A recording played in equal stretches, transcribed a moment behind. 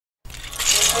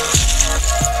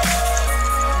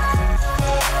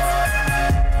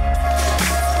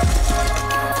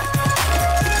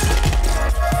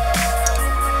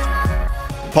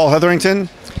Paul Hetherington,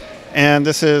 and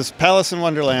this is Palace in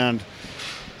Wonderland.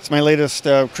 It's my latest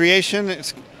creation.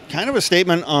 It's kind of a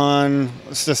statement on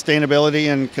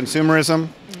sustainability and consumerism.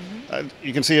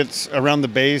 You can see it's around the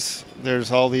base.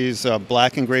 There's all these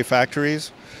black and gray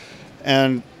factories,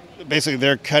 and basically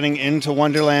they're cutting into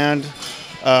Wonderland.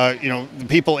 The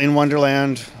people in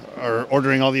Wonderland are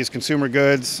ordering all these consumer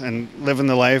goods and living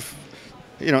the life.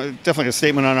 Definitely a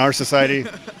statement on our society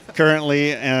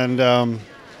currently. And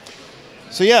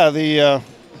so yeah,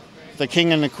 the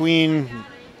king and the queen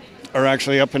are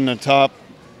actually up in the top,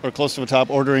 or close to the top,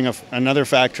 ordering another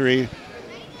factory.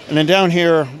 And then down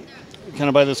here, kind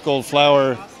of by this gold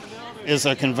flower, is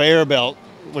a conveyor belt,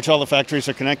 which all the factories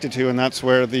are connected to, and that's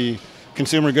where the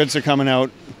consumer goods are coming out.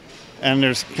 And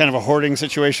there's kind of a hoarding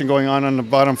situation going on the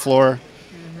bottom floor.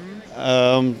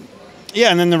 And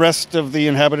then the rest of the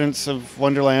inhabitants of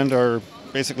Wonderland are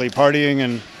basically partying,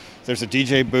 and there's a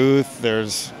DJ booth,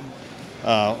 there's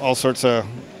all sorts of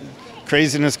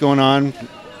craziness going on.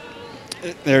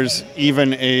 There's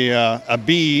even a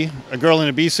bee, a girl in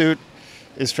a bee suit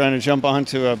is trying to jump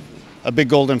onto a big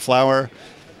golden flower,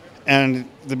 and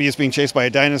the bee is being chased by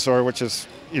a dinosaur, which is,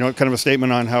 kind of a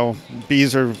statement on how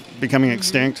bees are becoming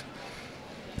extinct.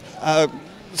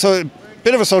 So a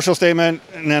bit of a social statement,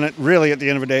 and then really at the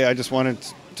end of the day, I just wanted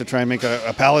to try and make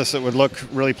a palace that would look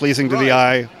really pleasing to the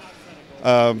eye.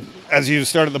 As you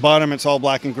start at the bottom, it's all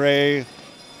black and gray,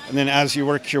 and then as you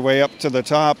work your way up to the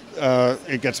top,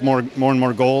 it gets more and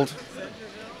more gold.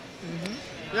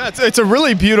 Yeah, it's a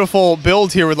really beautiful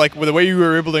build here with the way you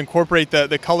were able to incorporate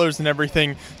the colors and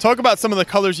everything. Talk about some of the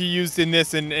colors you used in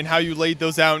this and how you laid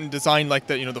those out and designed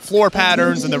the floor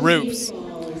patterns and the roofs.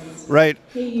 Right.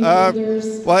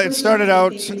 Well, it started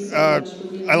out,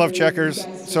 I love checkers,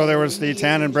 so there was the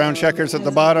tan and brown checkers at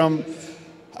the bottom,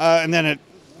 and then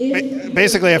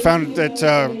basically I found that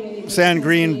sand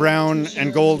green, brown,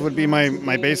 and gold would be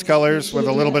my base colors, with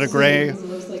a little bit of gray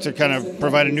to kind of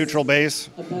provide a neutral base.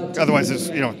 Otherwise,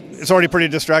 it's already pretty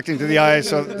distracting to the eye.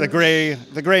 So the gray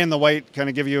and the white kind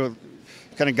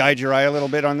of guide your eye a little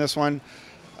bit on this one.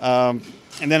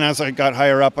 And then as I got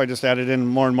higher up, I just added in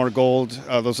more and more gold.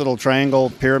 Those little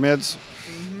triangle pyramids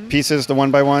pieces, the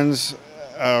one by ones,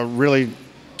 really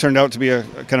turned out to be a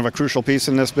kind of a crucial piece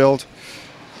in this build,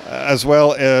 as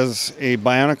well as a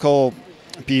bionicle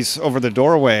piece over the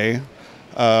doorway.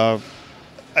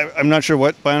 I'm not sure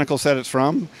what bionicle set it's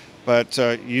from, but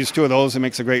used two of those. It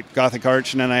makes a great Gothic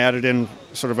arch, and then I added in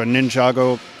sort of a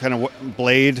Ninjago kind of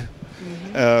blade,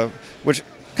 which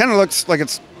kind of looks like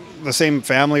it's the same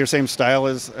family or same style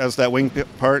as that wing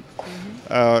part.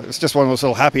 It's just one of those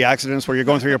little happy accidents where you're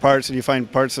going through your parts and you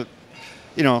find parts that,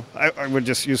 I would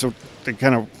just use to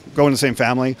kind of go in the same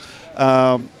family,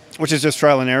 which is just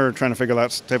trial and error, trying to figure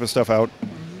that type of stuff out.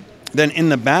 Then in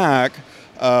the back,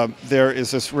 there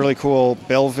is this really cool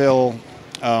Belleville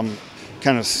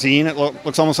kind of scene. It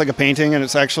looks almost like a painting, and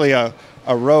it's actually a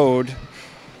road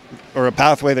or a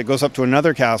pathway that goes up to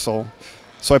another castle.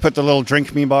 So I put the little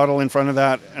drink me bottle in front of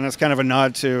that, and it's kind of a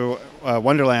nod to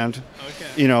Wonderland.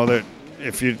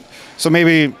 Okay. So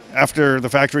maybe after the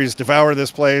factories devour this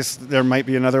place, there might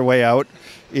be another way out.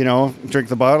 Drink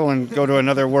the bottle and go to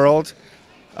another world.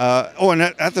 And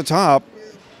at the top,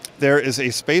 there is a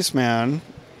spaceman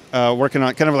working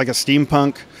on kind of like a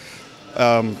steampunk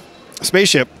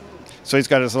spaceship. So he's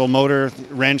got his little motor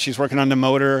wrench. He's working on the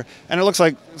motor, and it looks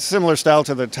like similar style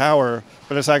to the tower,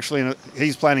 but it's actually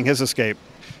he's planning his escape.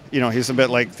 He's a bit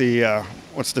like the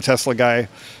what's the Tesla guy?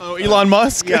 Oh, Elon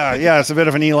Musk. Yeah, it's a bit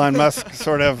of an Elon Musk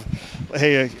sort of.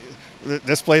 Hey,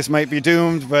 this place might be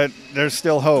doomed, but there's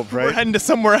still hope, right? We're heading to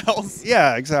somewhere else.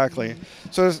 Yeah, exactly.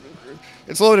 So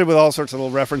it's loaded with all sorts of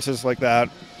little references like that,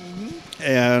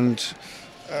 and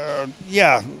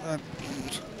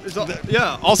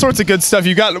all sorts of good stuff.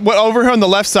 You got over here on the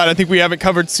left side. I think we haven't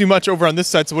covered too much over on this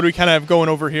side. So what do we kind of have going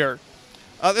over here?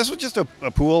 This was just a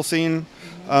pool scene.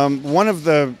 One of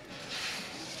the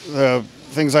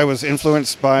things I was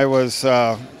influenced by was,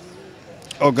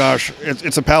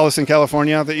 it's a palace in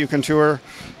California that you can tour.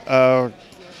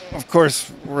 Of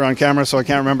course, we're on camera, so I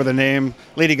can't remember the name.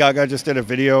 Lady Gaga just did a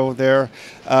video there.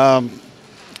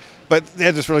 But they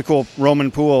had this really cool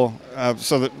Roman pool,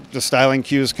 so that the styling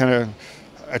cues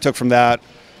I took from that.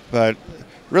 But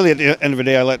really, at the end of the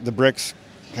day, I let the bricks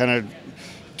kind of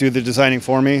do the designing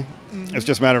for me. It's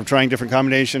just a matter of trying different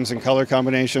combinations and color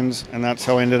combinations, and that's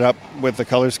how I ended up with the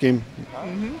color scheme.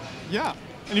 Yeah.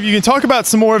 And if you can talk about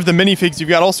some more of the minifigs, you've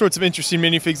got all sorts of interesting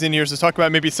minifigs in here. So talk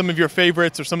about maybe some of your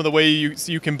favorites or some of the way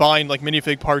you combine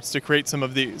minifig parts to create some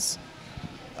of these.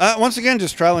 Once again,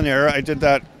 just trial and error. I did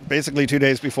that basically 2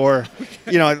 days before.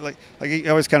 You know, like you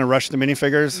always kind of rush the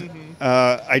minifigures.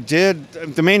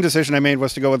 The main decision I made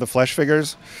was to go with the flesh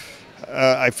figures.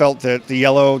 I felt that the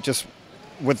yellow just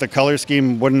with the color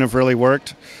scheme wouldn't have really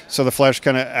worked. So the flesh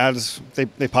kind of adds,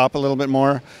 they pop a little bit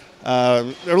more.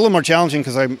 They're a little more challenging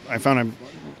because I found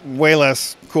I'm way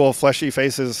less cool fleshy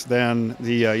faces than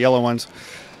the yellow ones.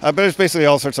 But it's basically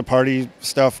all sorts of party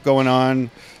stuff going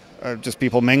on, just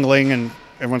people mingling, and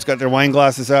everyone's got their wine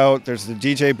glasses out. There's the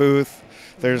DJ booth.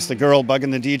 There's the girl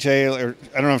bugging the DJ. Or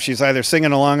I don't know if she's either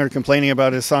singing along or complaining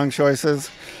about his song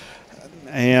choices.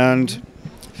 And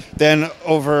then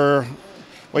over,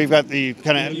 well, you've got the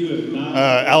kind of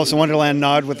Alice in Wonderland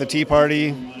nod with the tea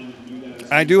party.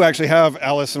 I do actually have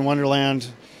Alice in Wonderland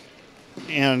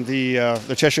and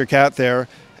the Cheshire Cat there.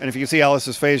 And if you can see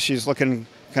Alice's face, she's looking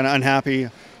kind of unhappy.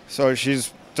 So she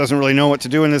doesn't really know what to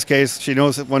do in this case. She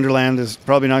knows that Wonderland is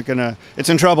probably not going to, it's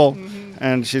in trouble,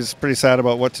 and she's pretty sad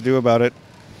about what to do about it.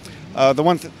 The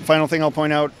one final thing I'll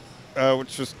point out,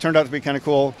 which turned out to be kind of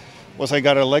cool, was I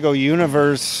got a Lego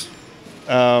Universe,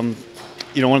 one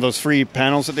of those free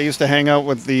panels that they used to hang out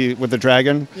with the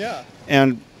dragon. Yeah.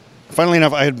 And funnily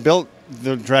enough, I had built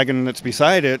the dragon that's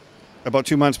beside it about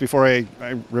 2 months before I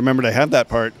remembered I had that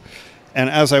part. And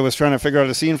as I was trying to figure out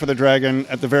a scene for the dragon,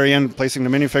 at the very end, placing the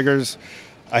minifigures,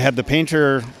 I had the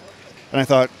painter, and I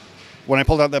thought, when I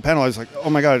pulled out that panel, I was like, oh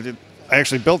my God, I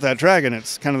actually built that dragon.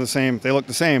 It's kind of the same. They look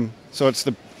the same. So it's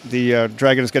the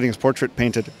dragon is getting his portrait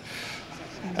painted.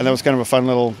 And that was kind of a fun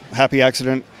little happy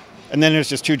accident. And then there's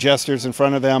just two jesters in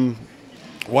front of them.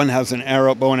 One has an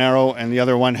arrow, bow and arrow, and the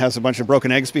other one has a bunch of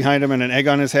broken eggs behind him and an egg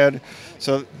on his head.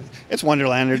 So it's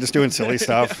Wonderland. They're just doing silly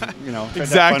stuff,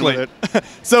 Exactly. Fun with it.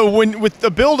 So with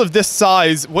a build of this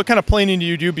size, what kind of planning do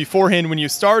you do beforehand when you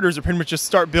start, or is it pretty much just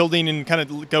start building and kind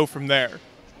of go from there?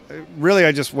 Really,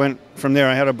 I just went from there.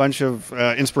 I had a bunch of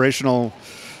inspirational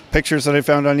pictures that I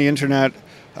found on the internet,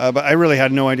 but I really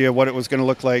had no idea what it was going to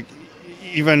look like,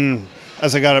 even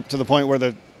as I got up to the point where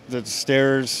the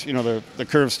stairs, the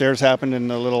curved stairs happened, and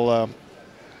the little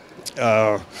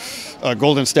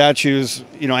golden statues.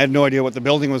 I had no idea what the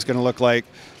building was going to look like.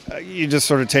 You just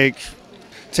sort of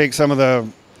take some of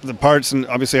the parts, and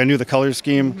obviously I knew the color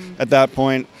scheme at that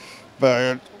point,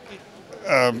 but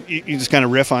you just kind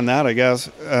of riff on that, I guess.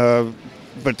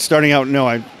 But starting out, no,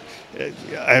 I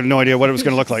have no idea what it was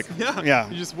going to look like. Yeah.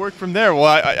 You just work from there. Well,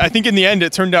 I think in the end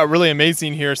it turned out really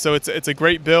amazing here. So it's a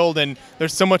great build, and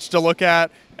there's so much to look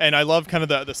at, and I love kind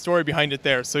of the story behind it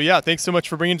there. So yeah, thanks so much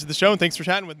for bringing it to the show, and thanks for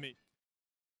chatting with me.